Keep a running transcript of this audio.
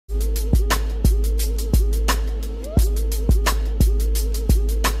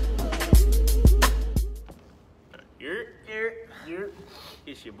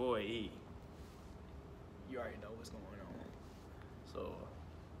boy E. You already know what's going on. So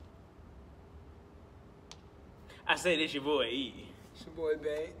I say this your boy E. It's your boy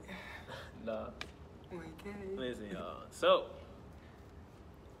Bang. Nah. Okay. Listen, y'all. So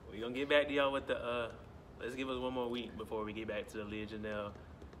we gonna get back to y'all with the let's give us one more week before we get back to the Leah Janelle,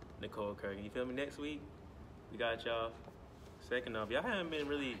 Nicole Kirk. You feel me? Next week we got y'all. Second off, y'all haven't been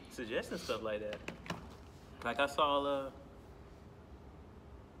really suggesting stuff like that. Like I saw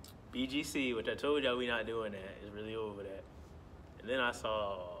BGC, which I told y'all we not doing that. It's really over that. And then I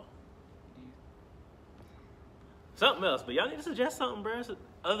saw something else, but y'all need to suggest something, bro.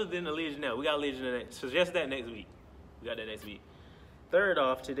 Other than the Legion now. We got Legion next. Suggest that next week. We got that next week. Third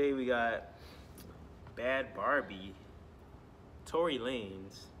off, today we got Bad Barbie, Tory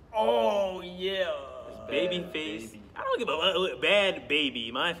Lanez. Oh yeah. Babyface. I don't give a Bad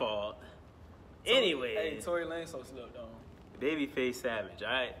Baby, my fault. Anyway. Hey, Tory Lanez so slipped on. Babyface Savage,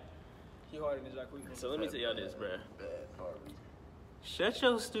 alright? He harder than Jacqueline. So let me tell y'all this, bro. Bad Barbie. Shut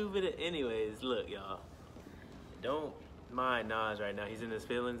your stupid. Anyways, look, y'all. Don't mind Nas right now. He's in his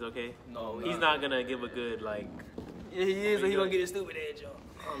feelings, okay? No, he's not gonna give a good like. Yeah, he is. But he gonna get his stupid edge on.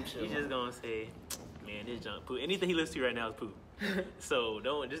 I'm sure. He's just gonna say, "Man, this junk poop." Anything he listens to right now is poop. So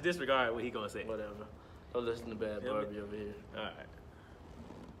don't just disregard what he gonna say. Whatever. Don't listen to Bad Barbie over here. All right.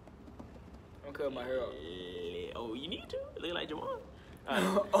 I'm cutting my hair off. Oh, you need to look like Jamal.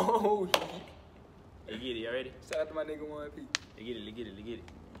 Oh. You get it, y'all ready? Shout out to my nigga 1P. Get it.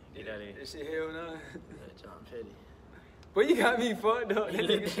 Get out of here. That shit hell no. John Petty. But you got me fucked up. That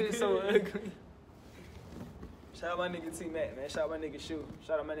nigga shit so ugly. Shout out my nigga T-Mac, man. Shout out my nigga Shoe.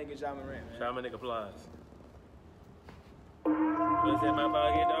 Shout out my nigga John Morant, man. Shout out my nigga Plies. What's in my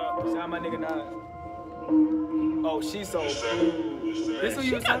pocket, dog? Shout out my nigga Nas. Oh, she so cool. This who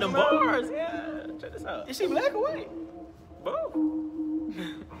you got them bars, yeah. Check this out. Is she black or white? Both.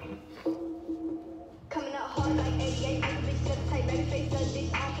 Coming out hard like 88, like a bitch just tight, babyface, that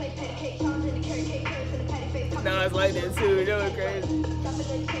bitch, I play patty cake, charms in the carrot cake, carrots in the patty face. Nah, it's like that too, that was crazy.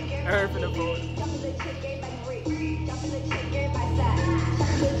 I heard from the board. Drop a little check, everybody rich. Drop a little check, everybody side. Drop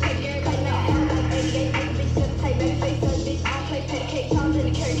a little check, everybody now. Like 88, like a bitch just tight, babyface, that bitch, I play patty cake, charms in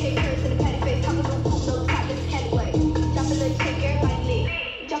the carrot cake, carrots in the patty face. Pop a little poop, no top, this is Callaway. Drop a little check, everybody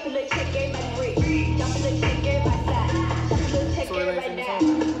lit. Drop a little check, everybody rich. Drop a little check, everybody side. Drop a little check, everybody now.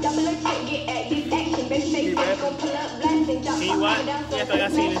 Drop a little check, get at this action. Babyface, gon' pull up, blasting. Drop See what? Yeah, I thought I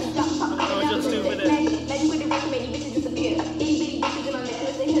seen this. Oh, you're stupid. Magic with the rest, many bitches disappear. Itty bitty bitches in my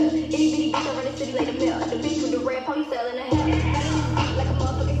necklace in here. Itty bitty bitch, I run the city like a mill. The bitch with the red ponytail in her hair. Got in this beat like a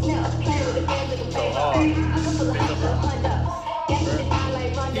motherfucking snail. Playing with the fans like a baby. I can pull a hot little Honda. Gas in the down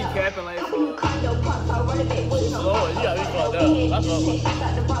like Rondo. He capping like Couple new condo props, I run a bit with no Lord, yeah, he fucked up. That's what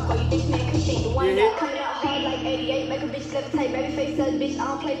out the Bronco, you bitch man, come shake the one out. Coming out hard like 88, make a bitch levitate, babyface, that bitch, I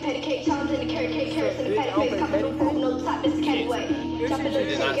don't play patty cake, charms in the carrot cake, carrots in the patty face, couple new poop, no top, this is Callaway. Drop a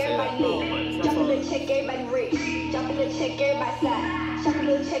little check, everybody lit. Drop a little check, everybody rich. Drop a little check, everybody slide. Drop a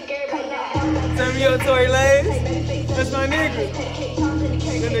little check, everybody now. Turn me up, Tory Lanez. That's my nigga.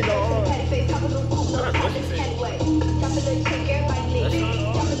 That nigga hard. Drop a little check, everybody lit.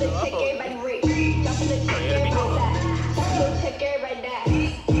 Drop a little check, everybody rich. Drop a little check, everybody slide. Drop a little check, everybody die.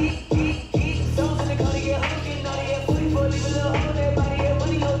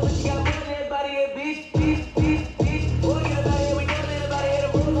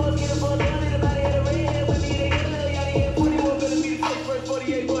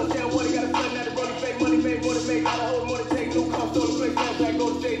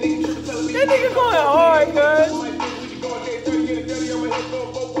 That nigga going hard, cuz.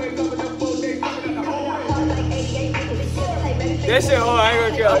 That shit hard, I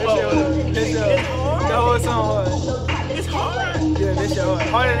ain't gonna care. That shit hard. The whole song hard. It's hard. Yeah, that shit hard.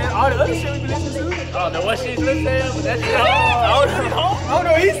 Harder than all the other shit we be listening to. I don't know what she's listening to, but that shit hard. I don't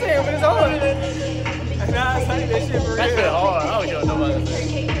know what he's saying, but it's hard. Nah, it's like that shit for real. That shit hard. I don't care what nobody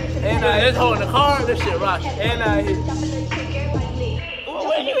say. And This hole in the car, this shit rocking. And I hit.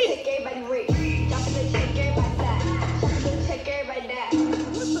 Where you at?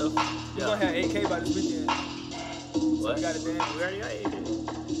 We gonna have 8K by this weekend. What? We gotta dance. We already got 8.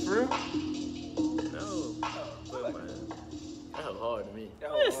 For real? No. But man, That was hard to me. That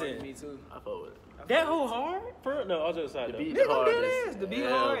whole hard Listen. to me too. I fuck with it. that whole hard? For real? No, I was just side The though. beat Nigga, hard. dead ass. The beat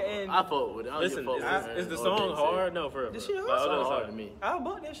hard and I fuck with it. I don't Listen, give a fuck is the song hard? No, for real. This shit hard. Like, It's all hard those to me. I'll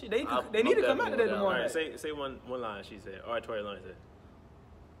bump that shit. They I'll need to come out to that definitely All tomorrow. right, say one line. She said. All right, Tory Lanez said.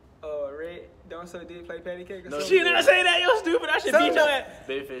 Red, don't so did play patty cake or No, something. She didn't say that. You're stupid. I should beat your ass.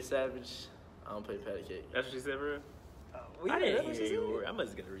 Babyface Savage. I don't play patty cake. That's what she said, for real. I didn't hear you. I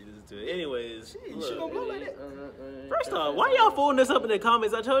must gotta re-listen to it. Anyways, You should gonna blow like that. first off, why y'all folding us up in the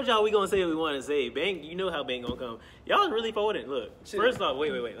comments? I told y'all we gonna say what we want to say. Bang, you know how Bang gonna come. Y'all really folding. Look, first off,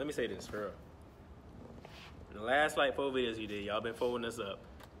 wait. Let me say this for real. The last like 4 videos you did, y'all been folding us up.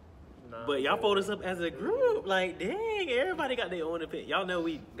 But y'all fold us up as a group. Like, dang, everybody got their own opinion. Y'all know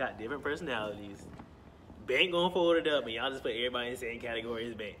we got different personalities. Bang gonna fold it up, and y'all just put everybody in the same category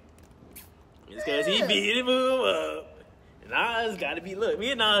as Bang. It's because he beat him up. Nas gotta be, look,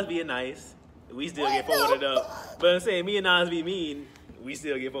 me and Nas being nice, we still get folded up. But I'm saying, me and Nas be mean, we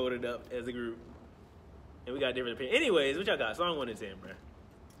still get folded up as a group. And we got different opinions. Anyways, what y'all got? Song 1 to 10, bro.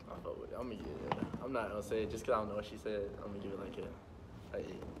 I'm gonna give it. I'm not gonna say it just because I don't know what she said. I'm gonna give it like a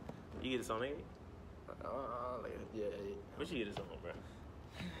 8. You get a song 8? Like yeah, 8. What you get a song, bro?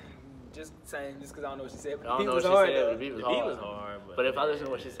 Just saying, just because I don't know what she said. I don't know what she said. The beat was hard. But if I listen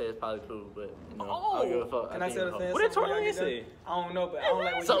to what she said, it's probably cool. But you know, I don't give a fuck. Can I say the fans? What did Tory say? I don't know, but I don't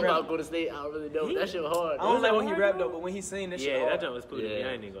like when Something he about rap. Golden State. I don't really know. That shit was hard. I don't like when he hard, rap though? though, but when he sing that shit Yeah, hard. that jump was cool to me. Yeah.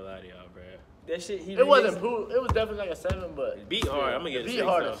 I ain't even gonna lie to y'all, bro. That shit, he It wasn't cool. It was definitely like a 7, but The beat hard. I'm gonna get a the 6. beat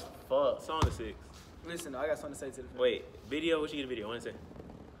hard though. as fuck. Song to 6. Listen, I got something to say to the fans. Wait, video? What you get a video? What you say?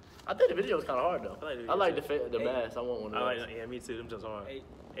 I think the video was kind of hard though. I like the I like the mask. I want one of I those. like, yeah, me too. Them just hard. 8.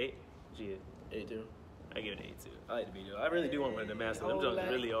 8? G. 8 too. I give it an 8 too. I like the video. I really do want one of the masters. Them just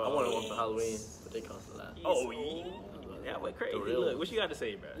really hard. I wanted one for Halloween, but they cost a lot. Oh, yeah. That went crazy. The real Look, what you got to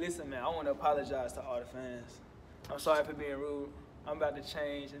say, bro? Listen, man, I want to apologize to all the fans. I'm sorry for being rude. I'm about to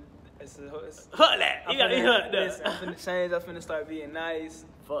change. And it's Hut that. You got to hut Listen, I'm that. finna change. I'm finna start being nice.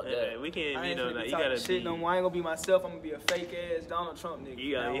 Fuck that. We can't I be ain't no. finna be You talking gotta shit be. no more. I ain't gonna be myself. I'm gonna be a fake ass Donald Trump nigga.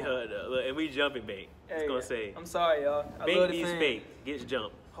 You gotta be Now, hut up. Look, and we jumping bait. It's hey, gonna say. I'm sorry, y'all. I Bait love the means fans. fake. Gets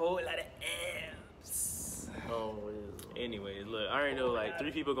jumped. Whole lot of M's. Oh, yeah. Anyways, look, I already know like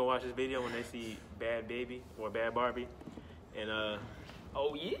 3 people gonna watch this video when they see Bad Baby or Bad Barbie, and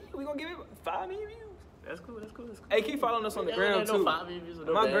Oh yeah, we gonna give it 5 million views. that's cool. Hey, keep following us on the gram no too. 5 views with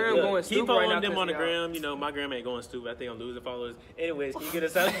no My bad gram good. going Keep stupid right following now. them 'cause on the y'all- gram. You know, my gram ain't going stupid. I think I'm losing followers. Anyways, can you get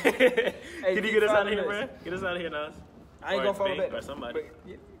us out? Can you keep get us out of following here, us. bro? Get us out of here, Nas. I ain't Or gonna follow Bang, back. or somebody.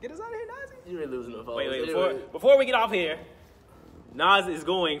 But get us out of here, Nazi. You ain't losing no followers. Wait, Anyway, before we get off here, Nas is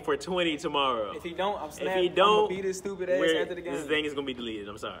going for 20 tomorrow. If he don't, I'm If snapping. he don't, I'm gonna beat his stupid ass after the game. this thing is gonna be deleted.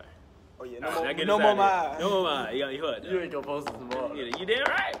 I'm sorry. Oh yeah, Now get no us more out my of here. eyes. No more my eye. You got your hood. you ain't gonna post it tomorrow. You damn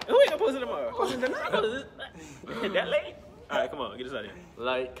right. Who ain't gonna post it tomorrow? Post it tonight. That late? All right, come on, get us out of here.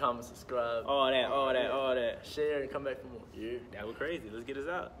 Like, comment, subscribe, All that. share, and come back for more. Yeah. That was crazy. Let's get us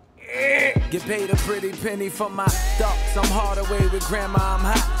out. Get paid a pretty penny for my thoughts. I'm hard away with grandma, I'm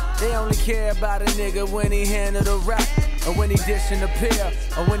hot. They only care about a nigga when he handle the rap, or when he dishing the pill,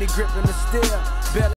 or when he gripping the steel.